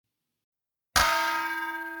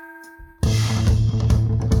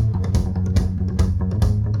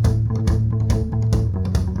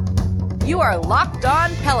are Locked On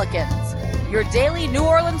Pelicans, your daily New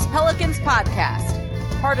Orleans Pelicans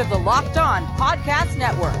podcast, part of the Locked On Podcast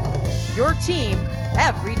Network, your team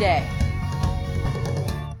every day.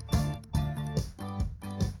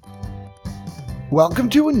 Welcome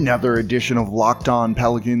to another edition of Locked On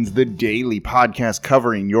Pelicans, the daily podcast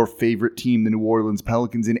covering your favorite team, the New Orleans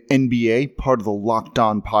Pelicans in NBA, part of the Locked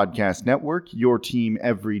On Podcast Network, your team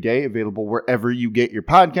every day, available wherever you get your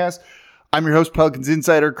podcasts. I'm your host, Pelicans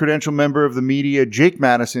Insider, credential member of the media, Jake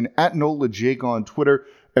Madison, at NOLA Jake on Twitter.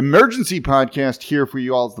 Emergency podcast here for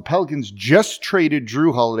you all as the Pelicans just traded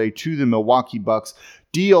Jrue Holiday to the Milwaukee Bucks.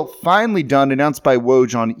 Deal finally done, announced by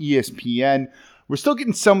Woj on ESPN. We're still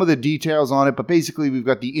getting some of the details on it, but basically we've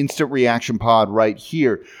got the instant reaction pod right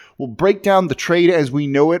here. We'll break down the trade as we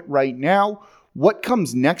know it right now, what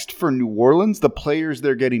comes next for New Orleans, the players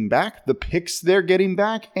they're getting back, the picks they're getting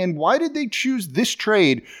back, and why did they choose this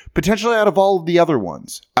trade potentially out of all of the other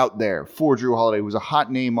ones out there for Jrue Holiday, who was a hot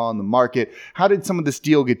name on the market. How did some of this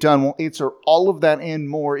deal get done? We'll answer all of that and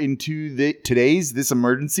more into this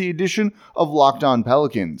emergency edition of Locked On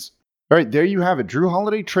Pelicans. All right, there you have it. Jrue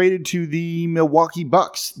Holiday traded to the Milwaukee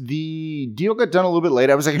Bucks. The deal got done a little bit late.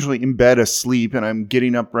 I was actually in bed asleep, and I'm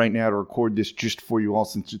getting up right now to record this just for you all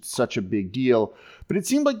since it's such a big deal. But it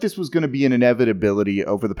seemed like this was going to be an inevitability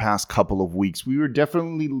over the past couple of weeks. We were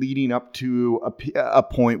definitely leading up to a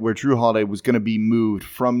point where Jrue Holiday was going to be moved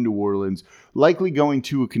from New Orleans, likely going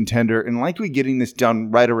to a contender, and likely getting this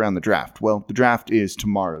done right around the draft. Well, the draft is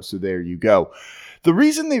tomorrow, so there you go. The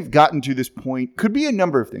reason they've gotten to this point could be a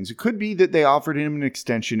number of things. It could be that they offered him an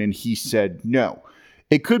extension and he said no.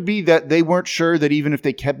 It could be that they weren't sure that even if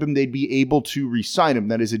they kept him, they'd be able to re-sign him.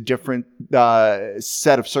 That is a different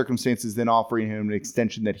set of circumstances than offering him an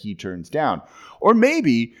extension that he turns down. Or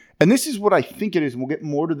maybe, and this is what I think it is, and we'll get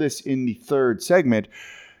more to this in the third segment,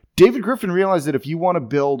 David Griffin realized that if you want to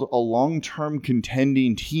build a long-term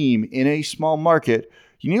contending team in a small market,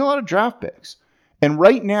 you need a lot of draft picks. And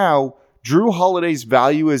right now, Jrue Holiday's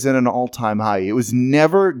value is at an all-time high. It was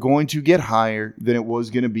never going to get higher than it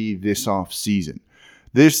was going to be this offseason.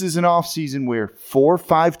 This is an offseason where 4 or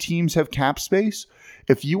 5 teams have cap space.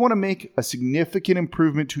 If you want to make a significant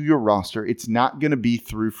improvement to your roster, it's not going to be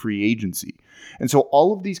through free agency. And so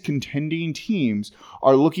all of these contending teams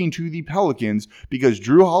are looking to the Pelicans because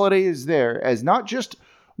Jrue Holiday is there as not just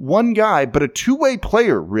one guy, but a two-way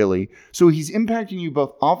player, really. So he's impacting you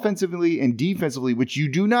both offensively and defensively, which you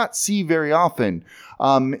do not see very often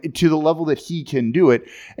to the level that he can do it.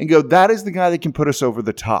 And go, that is the guy that can put us over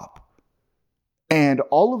the top. And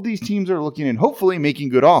all of these teams are looking and hopefully making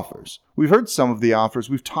good offers. We've heard some of the offers.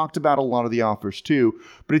 We've talked about a lot of the offers too.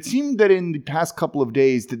 But it seemed that in the past couple of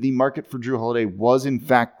days that the market for Jrue Holiday was in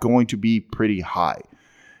fact going to be pretty high.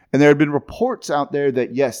 And there had been reports out there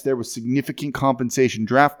that, yes, there was significant compensation,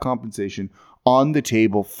 draft compensation, on the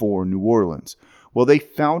table for New Orleans. Well, they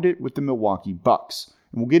found it with the Milwaukee Bucks.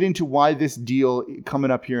 And we'll get into why this deal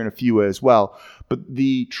coming up here in a few as well. But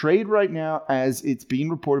the trade right now, as it's being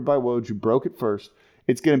reported by Woj, who broke it first,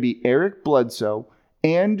 it's going to be Eric Bledsoe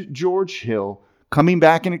and George Hill coming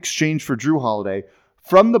back in exchange for Jrue Holiday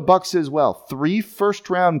from the Bucks as well. 3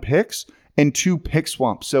 first-round picks and 2 pick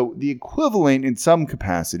swaps. So the equivalent in some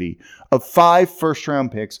capacity of 5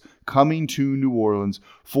 first-round picks coming to New Orleans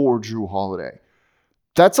for Jrue Holiday.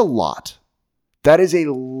 That's a lot. That is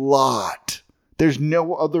a lot. There's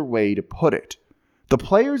no other way to put it. The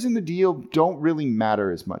players in the deal don't really matter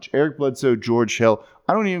as much. Eric Bledsoe, George Hill,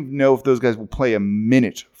 I don't even know if those guys will play a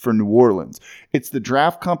minute for New Orleans. It's the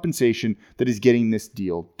draft compensation that is getting this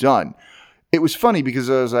deal done. It was funny because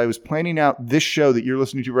as I was planning out this show that you're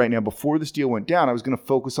listening to right now, before this deal went down, I was going to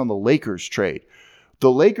focus on the Lakers trade.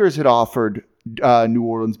 The Lakers had offered New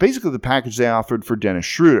Orleans basically the package they offered for Dennis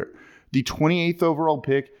Schroeder, the 28th overall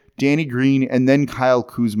pick, Danny Green, and then Kyle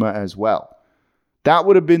Kuzma as well. That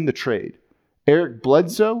would have been the trade. Eric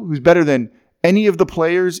Bledsoe, who's better than any of the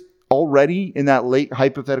players already in that late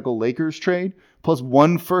hypothetical Lakers trade, plus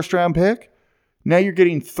 1 first-round pick. Now you're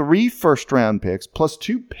getting 3 first-round picks plus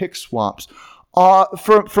 2 pick swaps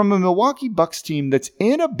from a Milwaukee Bucks team that's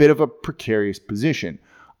in a bit of a precarious position.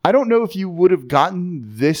 I don't know if you would have gotten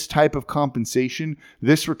this type of compensation,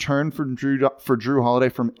 this return for Jrue Holiday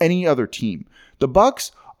from any other team. The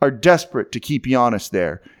Bucks are desperate to keep Giannis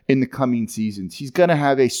there in the coming seasons. He's going to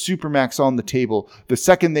have a supermax on the table the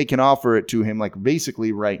second they can offer it to him, like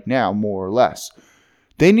basically right now, more or less.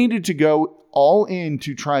 They needed to go all in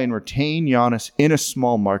to try and retain Giannis in a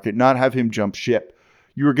small market, not have him jump ship.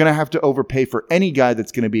 You were going to have to overpay for any guy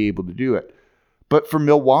that's going to be able to do it. But for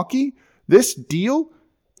Milwaukee, this deal,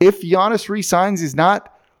 if Giannis re-signs, is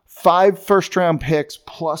not 5 first-round picks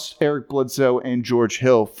plus Eric Bledsoe and George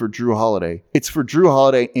Hill for Jrue Holiday. It's for Jrue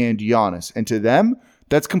Holiday and Giannis. And to them,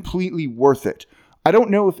 that's completely worth it. I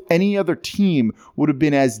don't know if any other team would have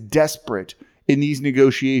been as desperate in these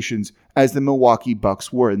negotiations as the Milwaukee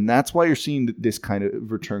Bucks were. And that's why you're seeing this kind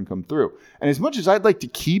of return come through. And as much as I'd like to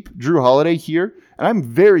keep Jrue Holiday here, and I'm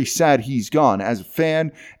very sad he's gone as a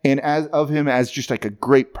fan and as of him as just like a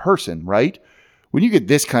great person, right? When you get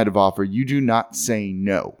this kind of offer, you do not say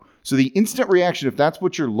no. So the instant reaction, if that's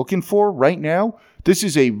what you're looking for right now, this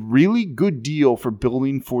is a really good deal for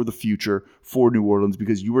building for the future for New Orleans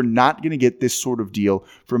because you are not going to get this sort of deal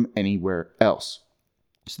from anywhere else.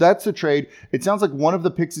 So that's the trade. It sounds like one of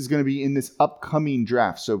the picks is going to be in this upcoming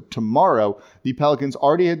draft. So tomorrow, the Pelicans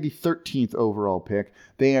already had the 13th overall pick.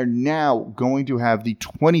 They are now going to have the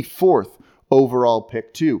 24th overall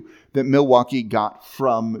pick too that Milwaukee got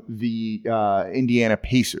from the Indiana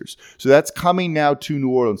Pacers. So that's coming now to New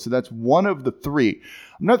Orleans. So that's one of the 3.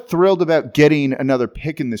 I'm not thrilled about getting another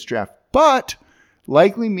pick in this draft, but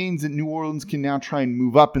likely means that New Orleans can now try and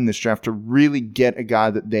move up in this draft to really get a guy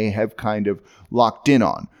that they have kind of locked in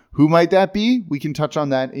on. Who might that be? We can touch on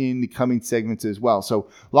that in the coming segments as well. So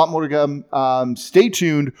a lot more to come. Stay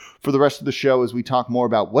tuned for the rest of the show as we talk more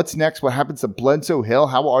about what's next, what happens to Bledsoe, Hill,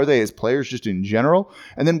 how are they as players just in general,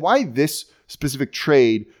 and then why this specific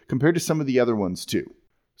trade compared to some of the other ones too.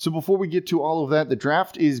 So before we get to all of that, the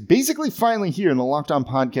draft is basically finally here, and the Locked On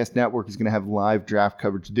Podcast Network is going to have live draft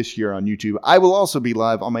coverage this year on YouTube. I will also be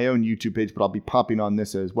live on my own YouTube page, but I'll be popping on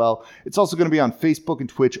this as well. It's also going to be on Facebook and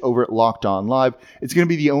Twitch over at Locked On Live. It's going to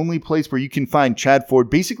be the only place where you can find Chad Ford,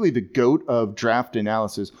 basically the GOAT of draft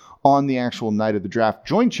analysis, on the actual night of the draft.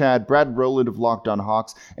 Join Chad, Brad Rowland of Locked On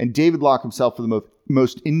Hawks, and David Locke himself for the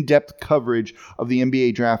most in-depth coverage of the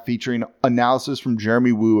NBA draft featuring analysis from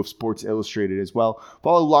Jeremy Woo of Sports Illustrated as well.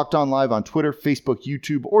 Follow Locked On Live on Twitter, Facebook,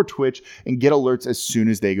 YouTube, or Twitch and get alerts as soon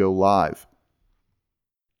as they go live.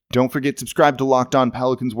 Don't forget, subscribe to Locked On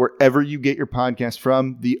Pelicans wherever you get your podcast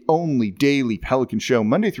from. The only daily Pelican show,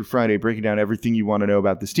 Monday through Friday, breaking down everything you want to know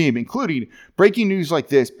about this team, including breaking news like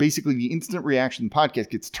this. Basically, the instant reaction podcast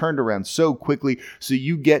gets turned around so quickly, so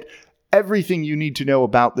you get everything you need to know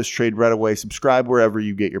about this trade right away. Subscribe wherever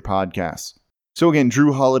you get your podcasts. So again,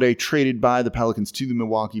 Jrue Holiday traded by the Pelicans to the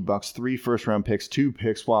Milwaukee Bucks. 3 first-round picks, 2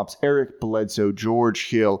 pick swaps, Eric Bledsoe, George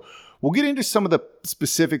Hill. We'll get into some of the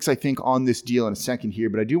specifics, I think, on this deal in a second here,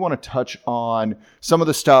 but I do want to touch on some of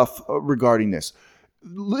the stuff regarding this.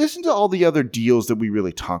 Listen to all the other deals that we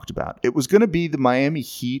really talked about. It was going to be the Miami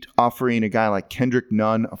Heat offering a guy like Kendrick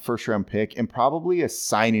Nunn a first-round pick and probably a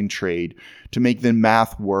sign-in trade to make the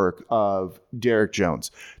math work of Derrick Jones.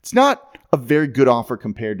 It's not a very good offer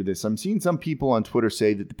compared to this. I'm seeing some people on Twitter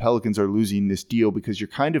say that the Pelicans are losing this deal because you're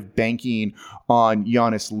kind of banking on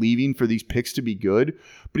Giannis leaving for these picks to be good.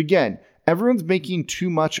 But again, everyone's making too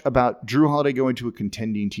much about Jrue Holiday going to a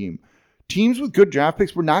contending team. Teams with good draft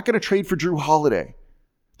picks were not going to trade for Jrue Holiday.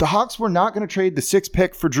 The Hawks were not going to trade the 6th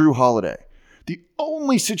pick for Jrue Holiday. The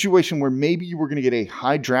only situation where maybe you were going to get a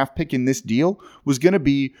high draft pick in this deal was going to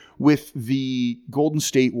be with the Golden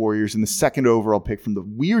State Warriors in the 2nd overall pick from the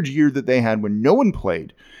weird year that they had when no one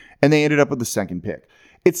played, and they ended up with the 2nd pick.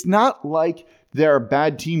 It's not like there are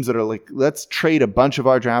bad teams that are like, let's trade a bunch of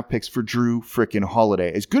our draft picks for Jrue frickin'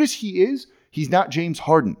 Holiday. As good as he is, he's not James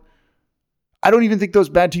Harden. I don't even think those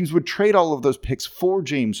bad teams would trade all of those picks for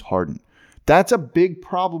James Harden. That's a big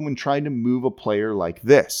problem when trying to move a player like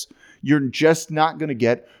this. You're just not going to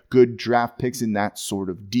get good draft picks in that sort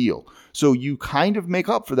of deal. So you kind of make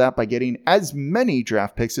up for that by getting as many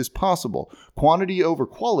draft picks as possible. Quantity over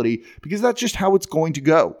quality, because that's just how it's going to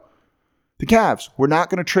go. The Cavs were not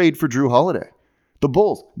going to trade for Jrue Holiday. The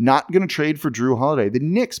Bulls, not going to trade for Jrue Holiday. The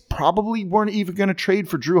Knicks probably weren't even going to trade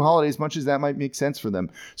for Jrue Holiday as much as that might make sense for them.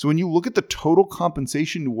 So when you look at the total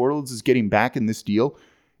compensation New Orleans is getting back in this deal,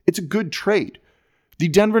 it's a good trade. The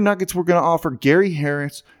Denver Nuggets were going to offer Gary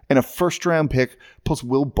Harris and a first-round pick plus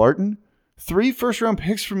Will Barton. 3 first-round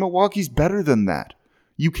picks from Milwaukee's better than that.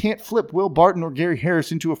 You can't flip Will Barton or Gary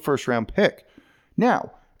Harris into a first-round pick.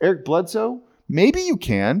 Now, Eric Bledsoe, maybe you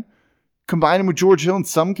can. Combine him with George Hill in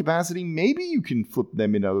some capacity, maybe you can flip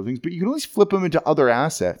them into other things, but you can at least flip them into other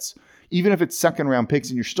assets, even if it's second-round picks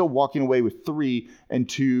and you're still walking away with 3 and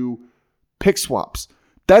 2 pick swaps.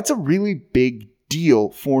 That's a really big deal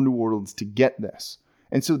for New Orleans to get this.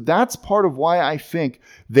 And so that's part of why I think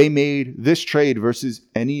they made this trade versus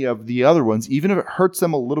any of the other ones, even if it hurts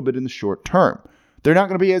them a little bit in the short term. They're not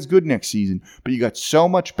going to be as good next season, but you got so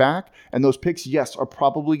much back, and those picks, yes, are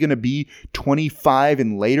probably going to be 25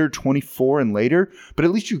 and later, 24 and later, but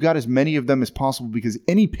at least you got as many of them as possible because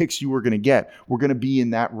any picks you were going to get were going to be in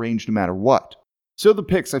that range no matter what. So the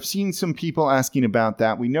picks, I've seen some people asking about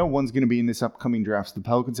that. We know one's going to be in this upcoming draft. So the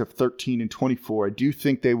Pelicans have 13 and 24. I do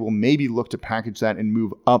think they will maybe look to package that and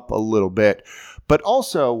move up a little bit. But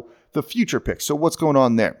also the future picks. So what's going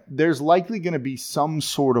on there? There's likely going to be some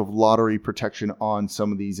sort of lottery protection on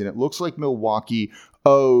some of these. And it looks like Milwaukee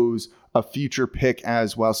owes a future pick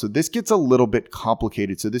as well. So this gets a little bit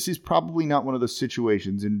complicated. So this is probably not one of those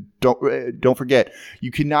situations. And don't forget,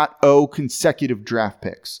 you cannot owe consecutive draft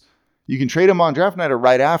picks. You can trade them on draft night or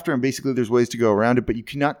right after, and basically there's ways to go around it, but you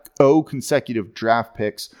cannot owe consecutive draft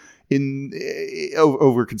picks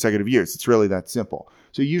over consecutive years. It's really that simple.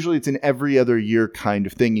 So usually it's an every other year kind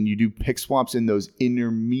of thing, and you do pick swaps in those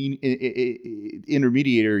intermediary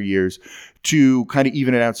years to kind of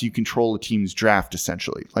even it out so you control a team's draft,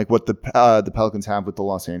 essentially, like what the Pelicans have with the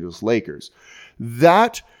Los Angeles Lakers.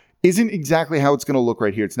 That isn't exactly how it's going to look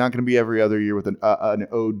right here. It's not going to be every other year with an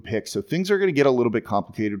owed pick. So things are going to get a little bit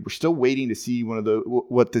complicated. We're still waiting to see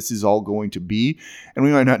what this is all going to be. And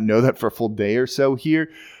we might not know that for a full day or so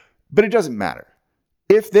here, but it doesn't matter.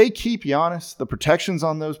 If they keep Giannis, the protections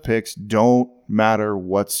on those picks don't matter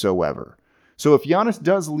whatsoever. So if Giannis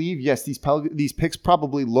does leave, yes, these picks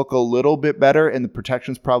probably look a little bit better and the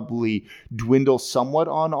protections probably dwindle somewhat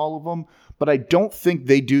on all of them. But I don't think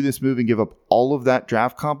they do this move and give up all of that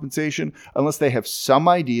draft compensation unless they have some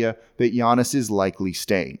idea that Giannis is likely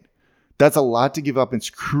staying. That's a lot to give up and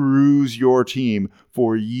screws your team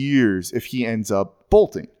for years if he ends up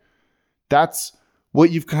bolting. That's what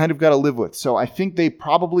you've kind of got to live with. So I think they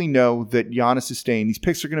probably know that Giannis is staying. These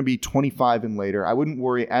picks are going to be 25 and later. I wouldn't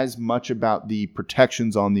worry as much about the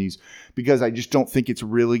protections on these because I just don't think it's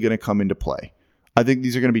really going to come into play. I think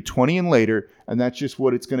these are going to be 20 and later, and that's just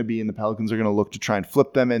what it's going to be, and the Pelicans are going to look to try and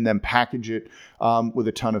flip them and then package it with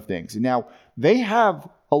a ton of things. And now, they have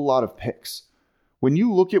a lot of picks. When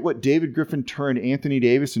you look at what David Griffin turned Anthony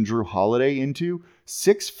Davis and Jrue Holiday into,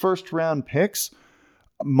 6 first-round picks,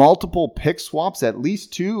 multiple pick swaps, at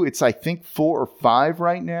least 2. It's, I think, 4 or 5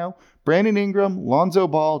 right now. Brandon Ingram, Lonzo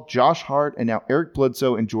Ball, Josh Hart, and now Eric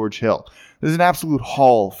Bledsoe and George Hill. This is an absolute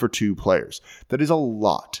haul for 2 players. That is a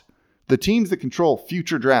lot. The teams that control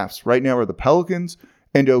future drafts right now are the Pelicans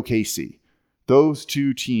and OKC. Those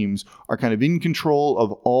 2 teams are kind of in control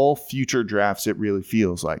of all future drafts, it really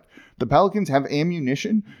feels like. The Pelicans have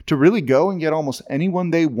ammunition to really go and get almost anyone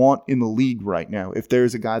they want in the league right now if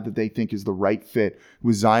there's a guy that they think is the right fit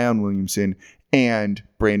with Zion Williamson and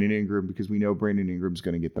Brandon Ingram, because we know Brandon Ingram's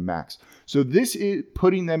going to get the max. So this is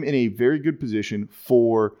putting them in a very good position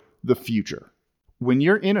for the future. When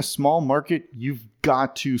you're in a small market, you've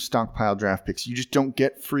got to stockpile draft picks. You just don't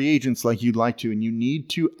get free agents like you'd like to, and you need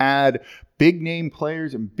to add big name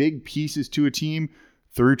players and big pieces to a team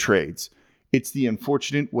through trades. It's the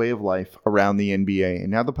unfortunate way of life around the NBA,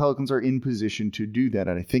 and now the Pelicans are in position to do that.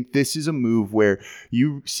 And I think this is a move where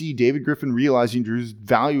you see David Griffin realizing Jrue's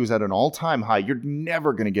value is at an all-time high. You're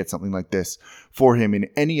never going to get something like this for him in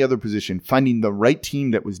any other position, finding the right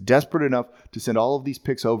team that was desperate enough to send all of these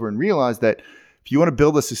picks over and realize that if you want to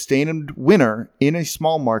build a sustained winner in a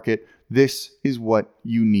small market, this is what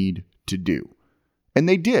you need to do. And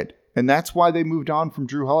they did. And that's why they moved on from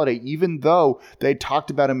Jrue Holiday, even though they talked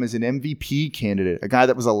about him as an MVP candidate, a guy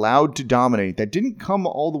that was allowed to dominate. That didn't come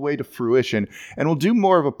all the way to fruition. And we'll do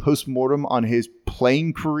more of a postmortem on his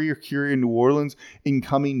playing career here in New Orleans in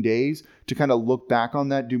coming days to kind of look back on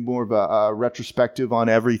that, do more of a retrospective on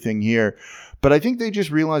everything here. But I think they just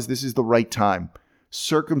realized this is the right time.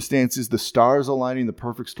 Circumstances, the stars aligning, the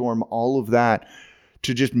perfect storm, all of that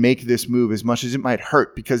to just make this move as much as it might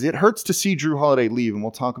hurt, because it hurts to see Jrue Holiday leave. And we'll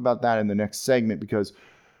talk about that in the next segment, because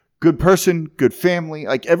good person, good family,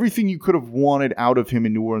 like everything you could have wanted out of him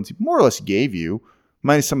in New Orleans, he more or less gave you,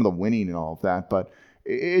 minus some of the winning and all of that. But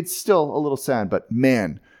it's still a little sad, but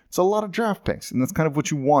man, it's a lot of draft picks, and that's kind of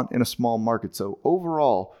what you want in a small market. So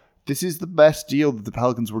overall, this is the best deal that the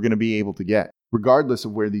Pelicans were going to be able to get, regardless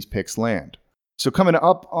of where these picks land. So coming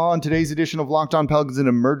up on today's edition of Locked On Pelicans, an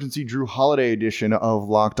emergency Jrue Holiday edition of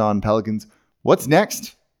Locked On Pelicans. What's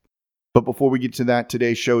next? But before we get to that,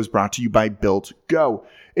 today's show is brought to you by Built Go.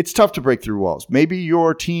 It's tough to break through walls. Maybe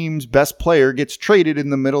your team's best player gets traded in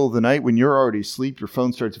the middle of the night when you're already asleep. Your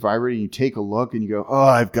phone starts vibrating. You take a look and you go, oh,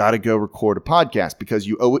 I've got to go record a podcast, because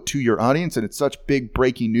you owe it to your audience. And it's such big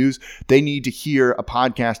breaking news. They need to hear a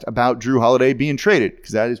podcast about Jrue Holiday being traded,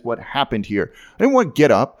 because that is what happened here. I didn't want to get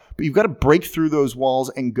up, but you've got to break through those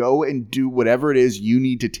walls and go and do whatever it is you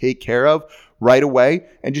need to take care of right away,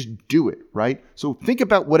 and just do it, right? So think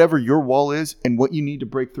about whatever your wall is and what you need to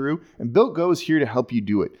break through, and Built Go is here to help you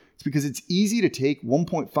do it. It's because it's easy to take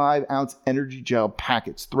 1.5 ounce energy gel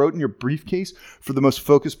packets, throw it in your briefcase for the most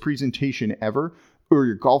focused presentation ever, or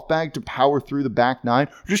your golf bag to power through the back nine,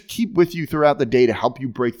 or just keep with you throughout the day to help you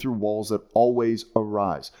break through walls that always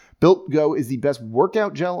arise. Built Go is the best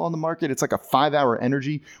workout gel on the market. It's like a 5-hour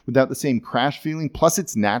energy without the same crash feeling. Plus,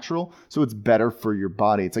 it's natural, so it's better for your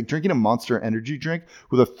body. It's like drinking a Monster energy drink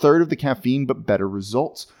with a third of the caffeine, but better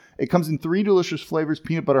results. It comes in 3 delicious flavors: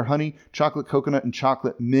 peanut butter honey, chocolate coconut, and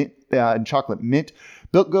chocolate mint.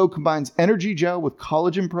 Built Go combines energy gel with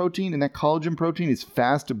collagen protein, and that collagen protein is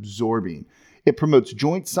fast absorbing. It promotes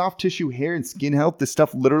joint, soft tissue, hair, and skin health. This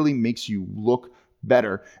stuff literally makes you look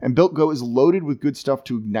better. And Built Go is loaded with good stuff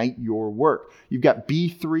to ignite your work. You've got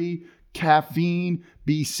B3, caffeine,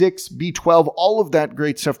 B6, B12, all of that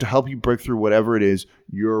great stuff to help you break through whatever it is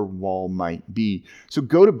your wall might be. So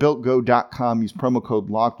go to BuiltGo.com, use promo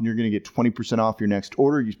code LOCKED, and you're going to get 20% off your next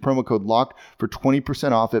order. Use promo code LOCKED for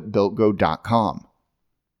 20% off at BuiltGo.com.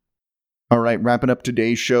 All right, wrapping up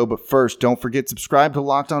today's show, but first, don't forget, subscribe to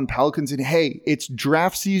Locked On Pelicans. And hey, it's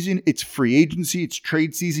draft season, it's free agency, it's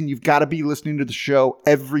trade season. You've got to be listening to the show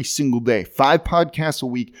every single day. 5 podcasts a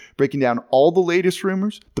week, breaking down all the latest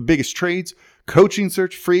rumors, the biggest trades, coaching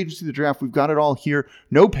search, free agency, the draft. We've got it all here.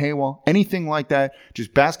 No paywall, anything like that.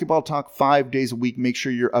 Just basketball talk 5 days a week. Make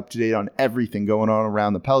sure you're up to date on everything going on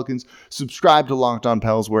around the Pelicans. Subscribe to Locked On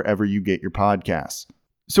Pels wherever you get your podcasts.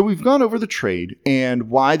 So we've gone over the trade and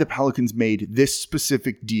why the Pelicans made this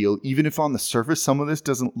specific deal, even if on the surface some of this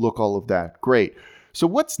doesn't look all of that great. So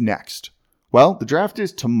what's next? Well, the draft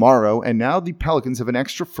is tomorrow, and now the Pelicans have an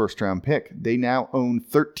extra first-round pick. They now own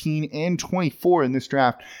 13 and 24 in this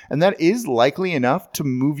draft, and that is likely enough to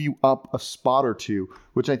move you up a spot or two,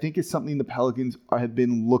 which I think is something the Pelicans have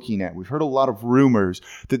been looking at. We've heard a lot of rumors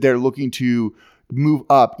that they're looking to move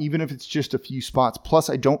up, even if it's just a few spots. Plus,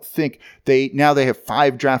 I don't think they have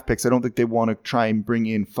 5 draft picks. I don't think they want to try and bring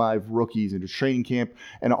in 5 rookies into training camp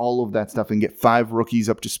and all of that stuff and get 5 rookies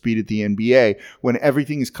up to speed at the NBA when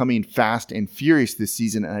everything is coming fast and furious this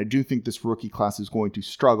season. And I do think this rookie class is going to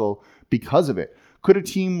struggle because of it. Could a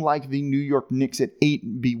team like the New York Knicks at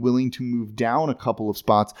 8 be willing to move down a couple of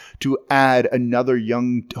spots to add another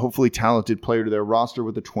young, hopefully talented player to their roster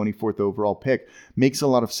with the 24th overall pick? Makes a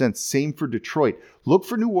lot of sense. Same for Detroit. Look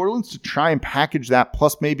for New Orleans to try and package that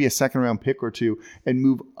plus maybe a second-round pick or two and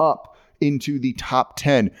move up into the top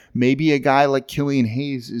 10. Maybe a guy like Killian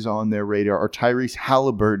Hayes is on their radar, or Tyrese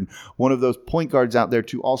Halliburton, one of those point guards out there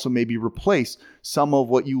to also maybe replace some of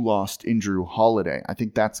what you lost in Jrue Holiday. I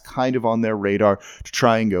think that's kind of on their radar to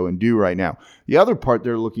try and go and do right now. The other part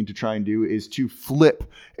they're looking to try and do is to flip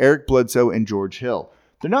Eric Bledsoe and George Hill.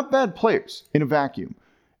 They're not bad players in a vacuum.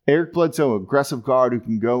 Eric Bledsoe, aggressive guard who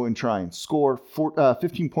can go and try and score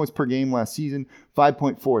 15 points per game last season,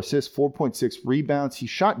 5.4 assists, 4.6 rebounds. He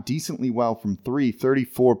shot decently well from 3,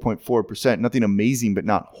 34.4%. Nothing amazing, but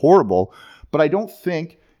not horrible. But I don't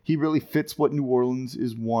think he really fits what New Orleans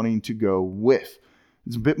is wanting to go with.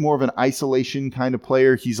 He's a bit more of an isolation kind of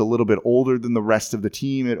player. He's a little bit older than the rest of the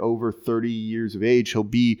team at over 30 years of age. He'll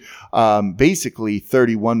be basically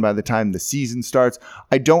 31 by the time the season starts.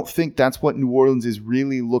 I don't think that's what New Orleans is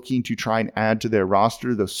really looking to try and add to their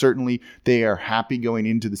roster, though certainly they are happy going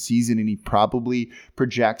into the season, and he probably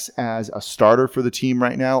projects as a starter for the team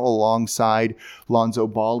right now alongside Lonzo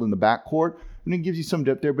Ball in the backcourt. And it gives you some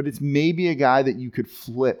depth there, but it's maybe a guy that you could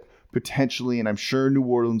flip potentially, and I'm sure New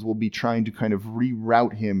Orleans will be trying to kind of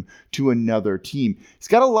reroute him to another team. He's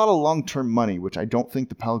got a lot of long-term money, which I don't think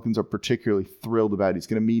the Pelicans are particularly thrilled about. He's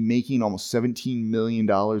going to be making almost $17 million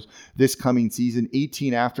this coming season,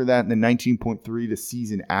 18 after that, and then 19.3 the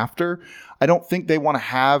season after. I don't think they want to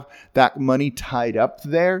have that money tied up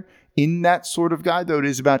there in that sort of guy, though it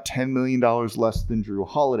is about $10 million less than Jrue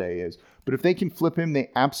Holiday is. But if they can flip him,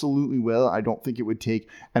 they absolutely will. I don't think it would take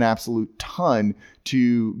an absolute ton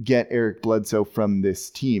to get Eric Bledsoe from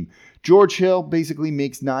this team. George Hill basically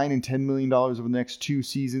makes $9 and $10 million over the next 2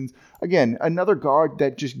 seasons. Again, another guard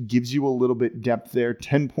that just gives you a little bit depth there.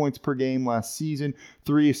 10 points per game last season,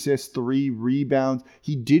 3 assists, 3 rebounds.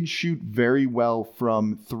 He did shoot very well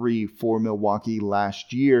from 3 for Milwaukee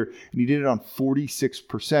last year, and he did it on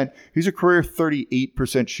 46%. He's a career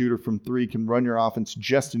 38% shooter from 3, can run your offense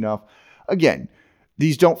just enough. Again,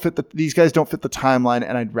 these guys don't fit the timeline,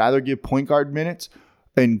 and I'd rather give point guard minutes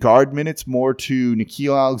and guard minutes more to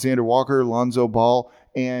Nickeil Alexander-Walker, Lonzo Ball,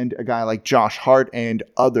 and a guy like Josh Hart and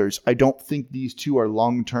others. I don't think these two are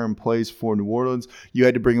long-term plays for New Orleans. You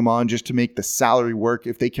had to bring them on just to make the salary work.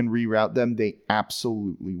 If they can reroute them, they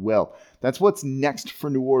absolutely will. That's what's next for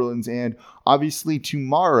New Orleans, and obviously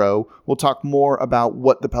tomorrow we'll talk more about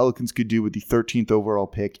what the Pelicans could do with the 13th overall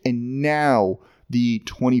pick, and now the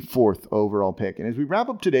 24th overall pick. And as we wrap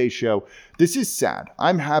up today's show, this is sad.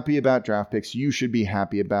 I'm happy about draft picks. You should be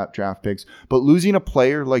happy about draft picks. But losing a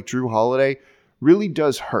player like Jrue Holiday really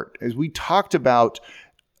does hurt. As we talked about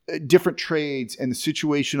different trades and the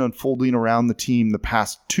situation unfolding around the team the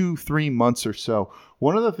past 2-3 months or so,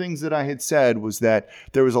 one of the things that I had said was that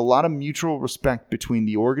there was a lot of mutual respect between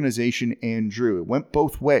the organization and Jrue. It went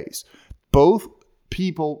both ways. Both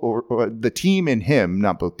people, or the team and him,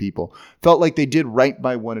 not both people, felt like they did right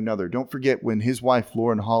by one another. Don't forget when his wife,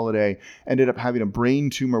 Lauren Holiday, ended up having a brain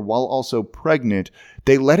tumor while also pregnant,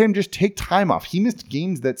 they let him just take time off. He missed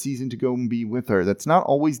games that season to go and be with her. That's not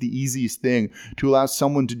always the easiest thing to allow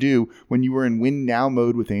someone to do when you were in win now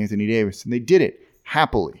mode with Anthony Davis. And they did it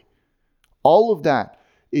happily. All of that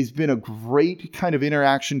has been a great kind of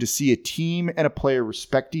interaction to see a team and a player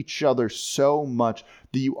respect each other so much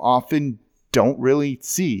that you often don't really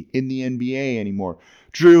see in the NBA anymore.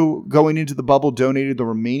 Jrue, going into the bubble, donated the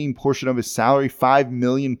remaining portion of his salary, $5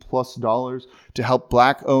 million plus, to help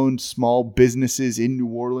Black-owned small businesses in New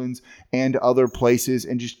Orleans and other places,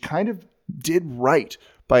 and just kind of did right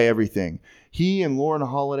by everything. He and Lauren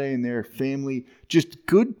Holiday and their family, just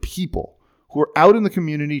good people who are out in the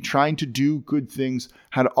community trying to do good things,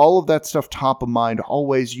 had all of that stuff top of mind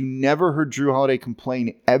always. You never heard Jrue Holiday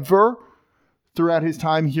complain ever throughout his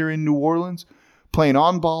time here in New Orleans, playing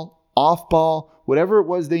on ball, off ball, whatever it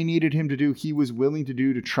was they needed him to do, he was willing to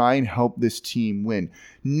do to try and help this team win.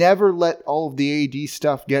 Never let all of the AD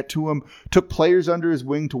stuff get to him, took players under his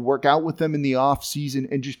wing to work out with them in the off season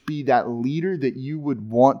and just be that leader that you would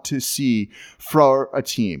want to see for a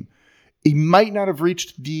team. He might not have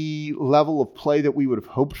reached the level of play that we would have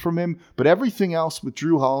hoped from him, but everything else with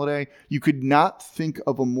Jrue Holiday, you could not think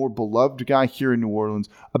of a more beloved guy here in New Orleans,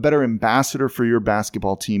 a better ambassador for your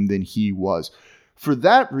basketball team than he was. For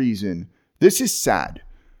that reason, this is sad.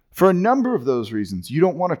 For a number of those reasons, you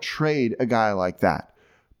don't want to trade a guy like that.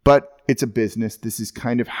 But it's a business. This is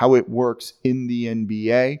kind of how it works in the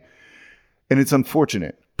NBA, and it's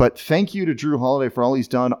unfortunate. But thank you to Jrue Holiday for all he's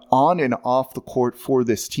done on and off the court for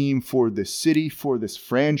this team, for this city, for this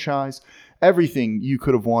franchise. Everything you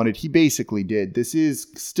could have wanted, he basically did. This is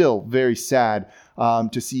still very sad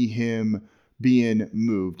to see him being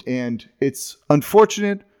moved. And it's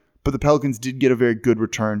unfortunate, but the Pelicans did get a very good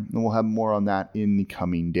return, and we'll have more on that in the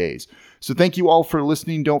coming days. So thank you all for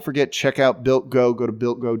listening. Don't forget, check out BuiltGo. Go to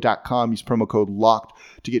BuiltGo.com. Use promo code LOCKED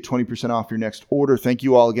to get 20% off your next order. Thank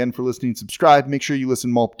you all again for listening. Subscribe. Make sure you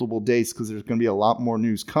listen multiple days because there's going to be a lot more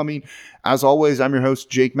news coming. As always, I'm your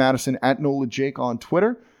host, Jake Madison, at NOLAJake on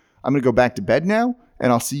Twitter. I'm going to go back to bed now,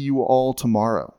 and I'll see you all tomorrow.